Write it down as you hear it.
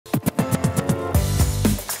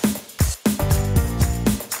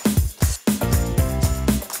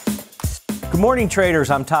morning,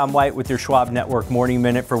 traders. I'm Tom White with your Schwab Network Morning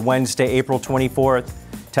Minute for Wednesday, April 24th.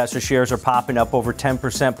 Tesla shares are popping up over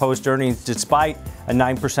 10% post-earnings despite a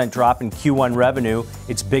 9% drop in Q1 revenue,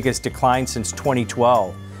 its biggest decline since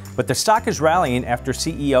 2012. But the stock is rallying after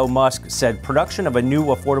CEO Musk said production of a new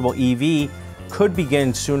affordable EV could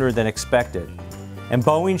begin sooner than expected. And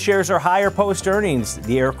Boeing shares are higher post-earnings.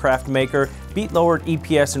 The aircraft maker beat lowered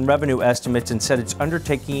EPS and revenue estimates and said it's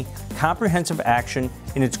undertaking comprehensive action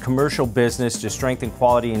in its commercial business to strengthen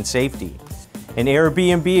quality and safety. And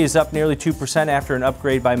Airbnb is up nearly 2% after an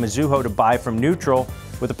upgrade by Mizuho to buy from neutral,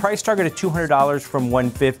 with a price target of $200 from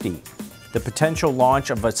 $150. The potential launch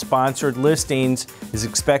of a sponsored listings is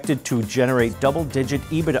expected to generate double-digit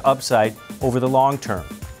EBITDA upside over the long term.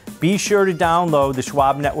 Be sure to download the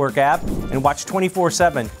Schwab Network app and watch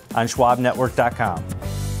 24/7 on schwabnetwork.com.